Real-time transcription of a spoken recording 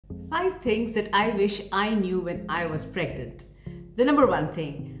5 things that I wish I knew when I was pregnant. The number 1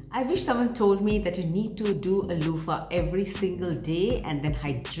 thing, I wish someone told me that you need to do a loofah every single day and then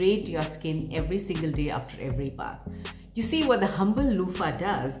hydrate your skin every single day after every bath. You see what the humble loofah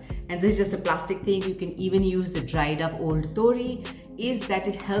does, and this is just a plastic thing, you can even use the dried up old tori, is that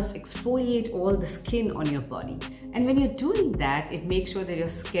it helps exfoliate all the skin on your body. And when you're doing that, it makes sure that your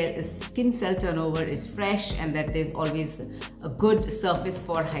skin cell turnover is fresh and that there's always a good surface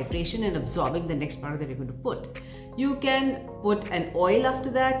for hydration and absorbing the next product that you're going to put. You can put an oil after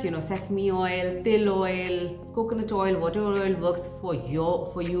that, sesame oil, til oil, coconut oil, whatever oil works for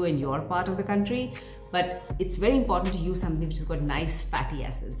you in your part of the country. But it's very important to use something which has got nice fatty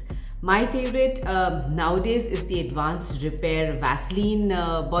acids. My favorite nowadays is the Advanced Repair Vaseline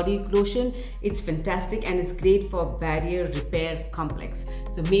body lotion. It's fantastic and it's great for barrier repair complex.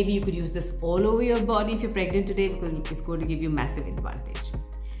 So maybe you could use this all over your body if you're pregnant today, because it's going to give you massive advantage.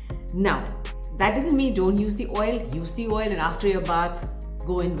 Now, that doesn't mean don't use the oil. Use the oil, and after your bath,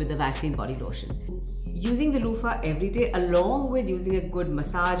 go in with the Vaseline body lotion. Using the loofah every day along with using a good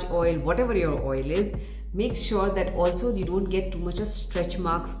massage oil, whatever your oil is, make sure that also you don't get too much of stretch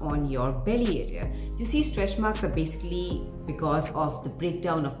marks on your belly area. You see, stretch marks are basically because of the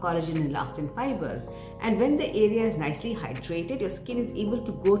breakdown of collagen and elastin fibers. And when the area is nicely hydrated, your skin is able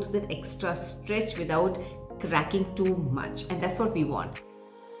to go to that extra stretch without cracking too much. And that's what we want.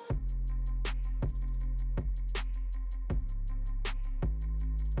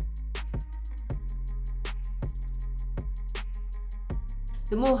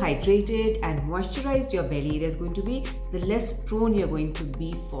 The more hydrated and moisturized your belly area is going to be, the less prone you're going to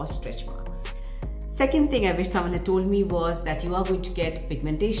be for stretch marks. Second thing I wish someone had told me was that you are going to get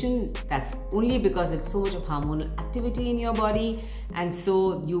pigmentation. That's only because there's so much of hormonal activity in your body, and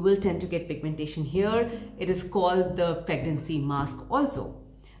so you will tend to get pigmentation here. It is called the pregnancy mask also.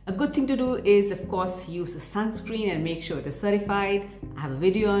 A good thing to do is, of course, use a sunscreen and make sure it is certified. I have a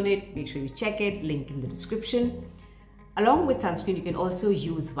video on it, make sure you check it, link in the description. Along with sunscreen, you can also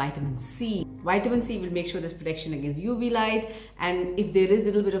use vitamin C. Vitamin C will make sure there's protection against UV light, and if there is a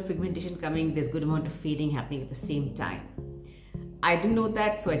little bit of pigmentation coming, there's good amount of fading happening at the same time. I didn't know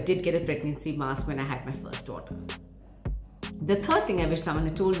that, so I did get a pregnancy mask when I had my first daughter. The third thing I wish someone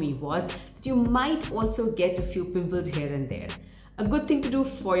had told me was that you might also get a few pimples here and there. A good thing to do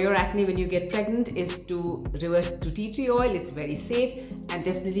for your acne when you get pregnant is to revert to tea tree oil. It's very safe, and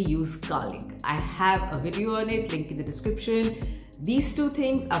definitely use garlic. I have a video on it, link in the description. These 2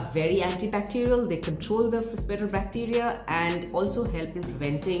 things are very antibacterial. They control the spread of bacteria and also help in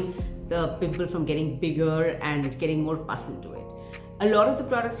preventing the pimple from getting bigger and getting more pus into it. A lot of the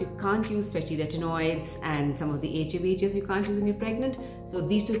products you can't use, especially retinoids and some of the HABHs you can't use when you're pregnant. So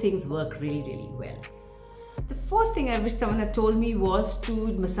these 2 things work really, really well. The fourth thing I wish someone had told me was to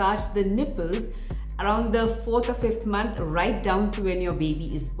massage the nipples around the 4th or 5th month, right down to when your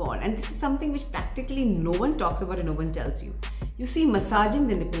baby is born. And this is something which practically no one talks about and no one tells you. You see, massaging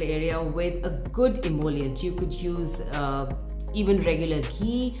the nipple area with a good emollient, you could use even regular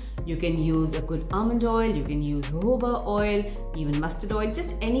ghee, you can use a good almond oil, you can use jojoba oil, even mustard oil,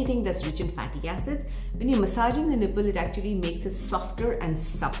 just anything that's rich in fatty acids. When you're massaging the nipple, it actually makes it softer and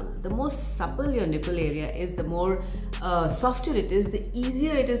supple. The more supple your nipple area is, the more softer it is, the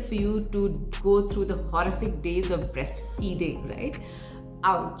easier it is for you to go through the horrific days of breastfeeding, right?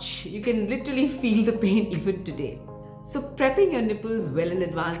 Ouch! You can literally feel the pain even today. So prepping your nipples well in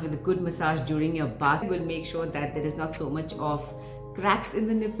advance with a good massage during your bath will make sure that there is not so much of cracks in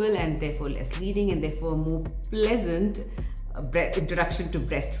the nipple, and therefore less bleeding, and therefore more pleasant introduction to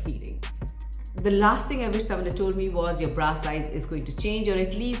breastfeeding. The last thing I wish someone had told me was your bra size is going to change, or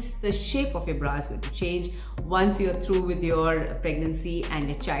at least the shape of your bra is going to change once you're through with your pregnancy and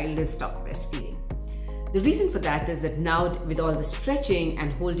your child has stopped breastfeeding. The reason for that is that now, with all the stretching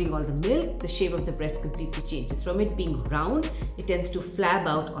and holding all the milk, the shape of the breast completely changes. From it being round, it tends to flab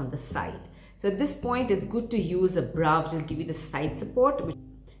out on the side. So at this point, it's good to use a bra which will give you the side support.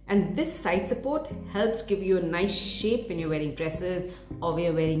 And this side support helps give you a nice shape when you're wearing dresses or when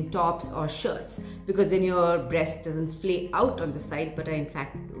you're wearing tops or shirts, because then your breast doesn't flay out on the side, but are in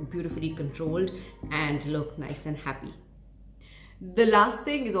fact beautifully controlled and look nice and happy. The last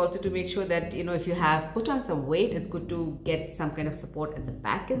thing is also to make sure that, if you have put on some weight, it's good to get some kind of support at the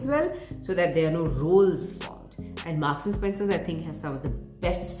back as well, so that there are no rolls formed. And Marks & Spencer's, I think, have some of the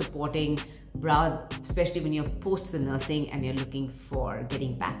best supporting bras, especially when you're post the nursing and you're looking for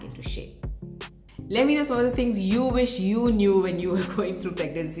getting back into shape. Let me know some of the things you wish you knew when you were going through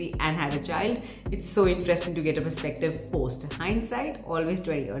pregnancy and had a child. It's so interesting to get a perspective post. Hindsight, always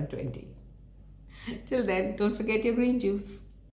 20/20. Till then, don't forget your green juice.